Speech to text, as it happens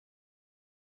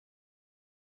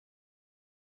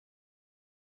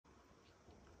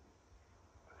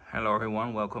Hello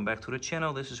everyone, welcome back to the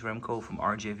channel. This is Remco from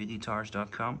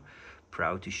rjvguitars.com.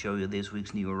 Proud to show you this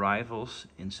week's new arrivals.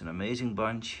 It's an amazing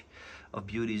bunch of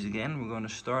beauties again. We're going to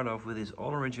start off with this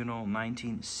all original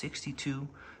 1962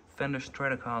 Fender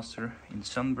Stratocaster in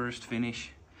sunburst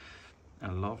finish.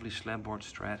 A lovely slabboard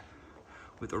Strat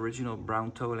with original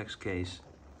brown Tolex case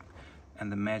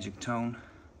and the magic tone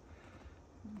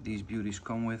these beauties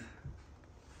come with.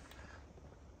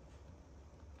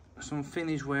 Some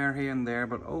finish wear here and there,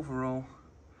 but overall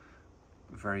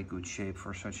very good shape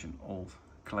for such an old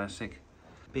classic.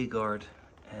 Big guard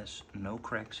has no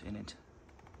cracks in it.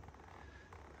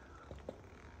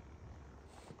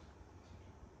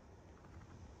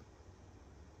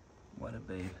 What a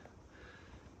babe.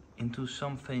 Into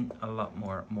something a lot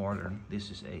more modern. This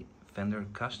is a Fender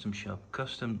custom shop,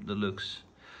 custom deluxe,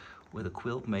 with a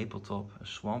quilt maple top, a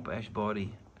swamp ash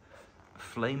body, a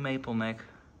flame maple neck,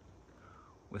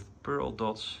 with pearl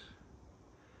dots,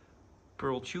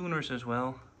 pearl tuners as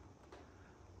well,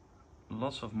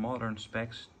 lots of modern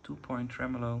specs, 2-point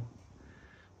tremolo,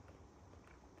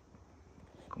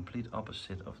 complete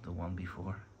opposite of the one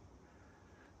before.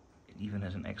 It even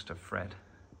has an extra fret,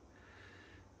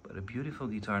 but a beautiful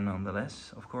guitar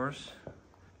nonetheless, of course.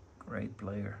 Great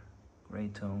player,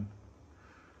 great tone.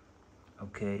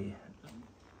 Okay,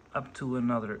 up to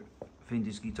another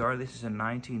vintage guitar. This is a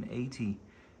 1980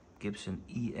 Gibson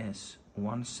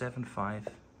ES-175,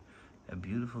 a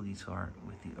beautiful guitar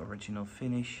with the original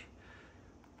finish,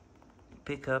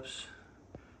 pickups,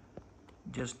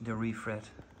 just the refret,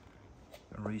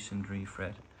 a recent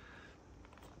refret.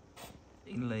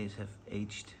 Inlays have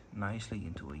aged nicely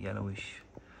into a yellowish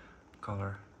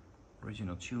color.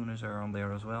 Original tuners are on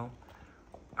there as well.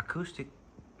 Acoustic,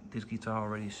 this guitar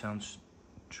already sounds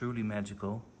truly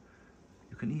magical.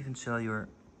 You can even sell your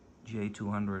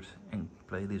J200 and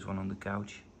play this one on the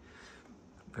couch.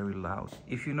 Very loud.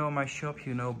 If you know my shop,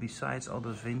 you know besides all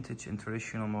those vintage and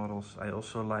traditional models, I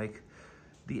also like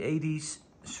the 80s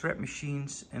Shred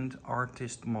machines and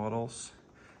artist models.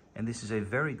 And this is a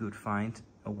very good find,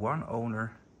 a one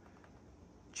owner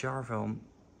Charvel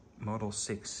Model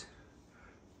 6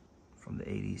 from the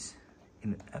 80s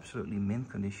in absolutely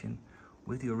mint condition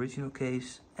with the original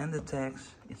case and the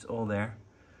tags. It's all there.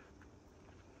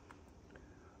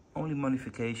 Only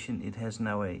modification, it has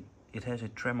a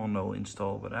tremolo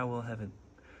installed, but I will have it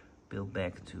built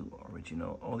back to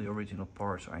original. All the original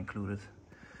parts are included.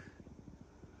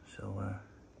 So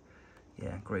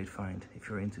yeah, great find. If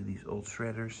you're into these old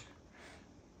shredders,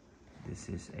 this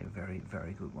is a very,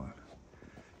 very good one.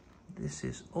 This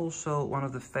is also one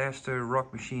of the faster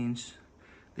rock machines.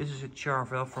 This is a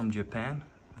Charvel from Japan.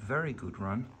 Very good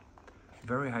run,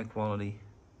 very high quality.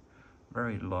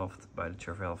 Very loved by the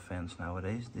Charvel fans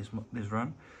nowadays, this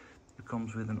run. It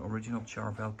comes with an original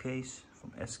Charvel case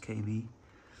from SKB.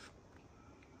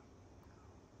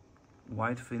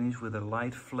 White finish with a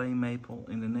light flame maple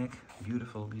in the neck.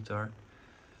 Beautiful guitar.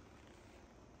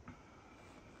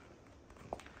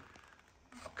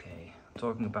 Okay,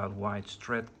 talking about white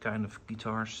Strat kind of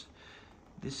guitars.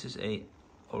 This is a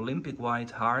Olympic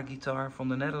white Haar guitar from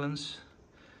the Netherlands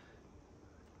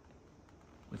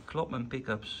with Klopman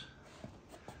pickups.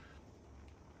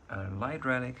 A light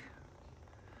Relic,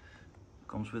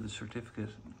 comes with a certificate,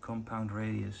 compound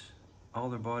radius,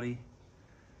 alder body,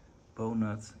 bow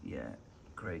nut. Yeah,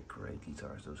 great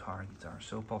guitars, those Haar guitars,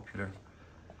 so popular.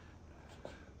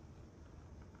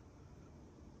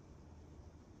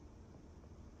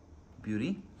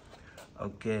 Beauty.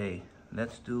 Okay,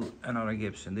 let's do another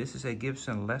Gibson. This is a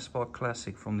Gibson Les Paul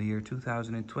Classic from the year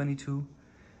 2022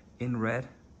 in red.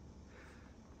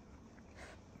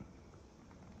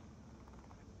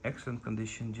 Excellent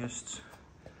condition, just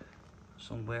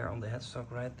some wear on the headstock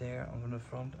right there on the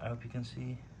front. I hope you can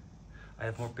see. I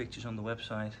have more pictures on the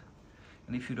website.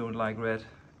 And if you don't like red,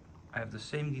 I have the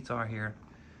same guitar here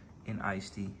in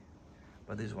iced tea,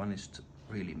 but this one is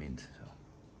really mint, so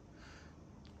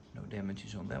no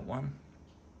damages on that one.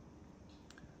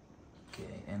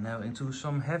 Okay, and now into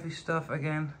some heavy stuff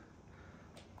again.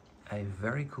 A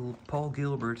very cool Paul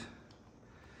Gilbert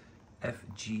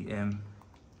FGM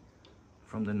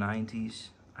from the 90s.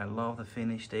 I love the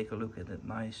finish. Take a look at that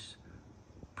nice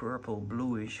purple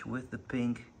bluish with the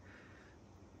pink.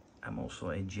 I'm also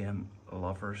a gem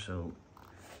lover, so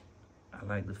I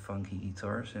like the funky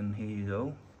guitars, and here you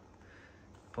go.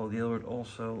 Paul Gilbert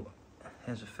also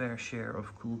has a fair share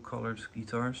of cool colored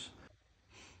guitars.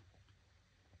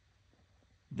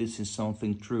 This is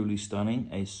something truly stunning,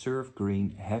 a surf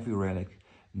green heavy Relic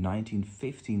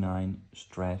 1959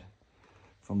 Strat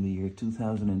from the year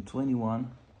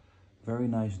 2021. Very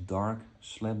nice dark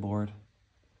slabboard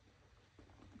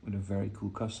with a very cool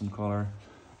custom color.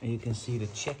 And you can see the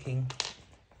checking,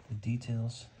 the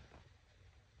details.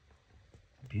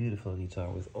 Beautiful guitar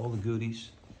with all the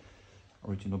goodies.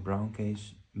 Original brown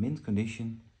case, mint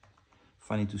condition.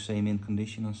 Funny to say mint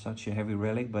condition on such a heavy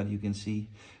relic, but you can see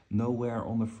no wear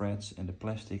on the frets and the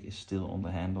plastic is still on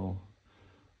the handle.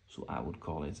 So I would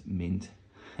call it mint.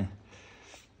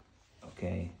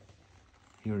 Okay,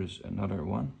 here is another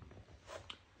one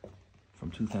from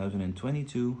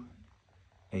 2022.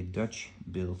 A Dutch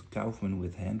built Kaufman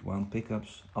with hand wound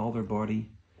pickups, alder body.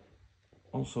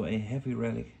 Also a heavy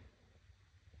relic,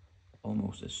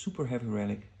 almost a super heavy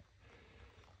relic.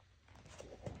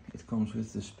 It comes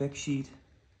with the spec sheet,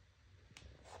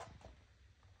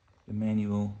 the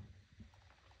manual,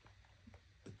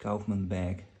 the Kaufman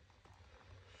bag.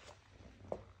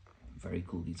 Very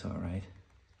cool guitar, right?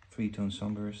 3-tone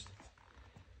sunburst.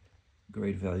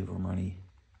 Great value for money.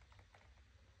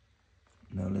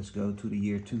 Now let's go to the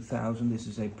year 2000. This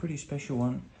is a pretty special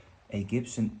one. A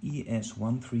Gibson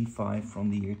ES-175 from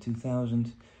the year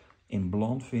 2000 in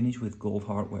blonde finish with gold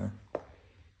hardware.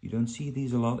 You don't see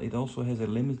these a lot. It also has a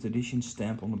limited edition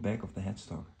stamp on the back of the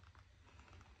headstock.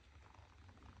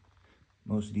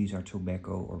 Most of these are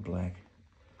tobacco or black.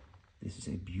 This is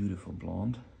a beautiful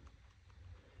blonde.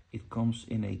 It comes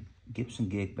in a Gibson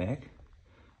gig bag.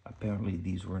 Apparently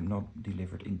these were not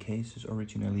delivered in cases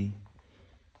originally.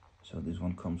 So this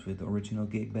one comes with the original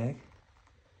gig bag.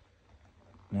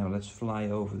 Now let's fly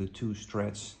over the two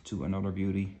Strats to another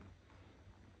beauty.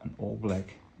 An all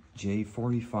black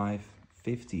J45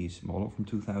 50s model from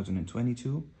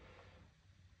 2022.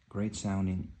 Great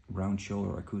sounding round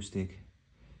shoulder acoustic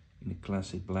in the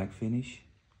classic black finish.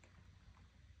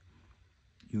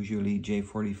 Usually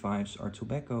J45s are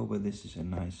tobacco, but this is a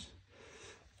nice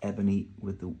ebony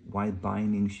with the white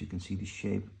bindings. You can see the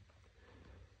shape.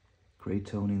 Great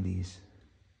tone in these.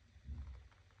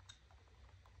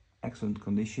 Excellent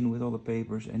condition with all the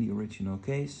papers and the original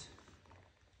case.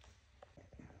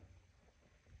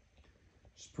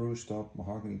 Spruce top,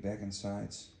 mahogany back and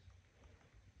sides.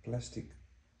 Plastic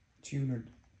tuner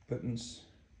buttons.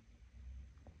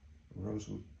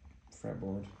 Rosewood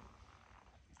fretboard.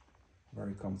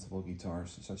 Very comfortable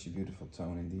guitars. Such a beautiful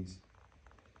tone in these.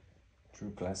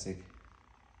 True classic.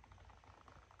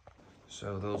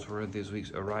 So those were this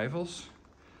week's arrivals.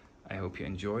 I hope you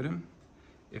enjoyed them.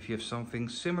 If you have something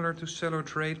similar to sell or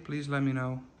trade, please let me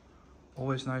know.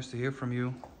 Always nice to hear from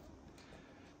you.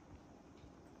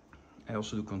 I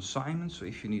also do consignments, so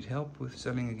if you need help with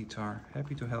selling a guitar,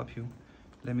 happy to help you.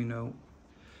 Let me know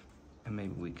and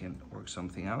maybe we can work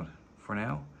something out. For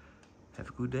now, have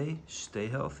a good day, stay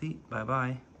healthy, bye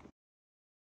bye.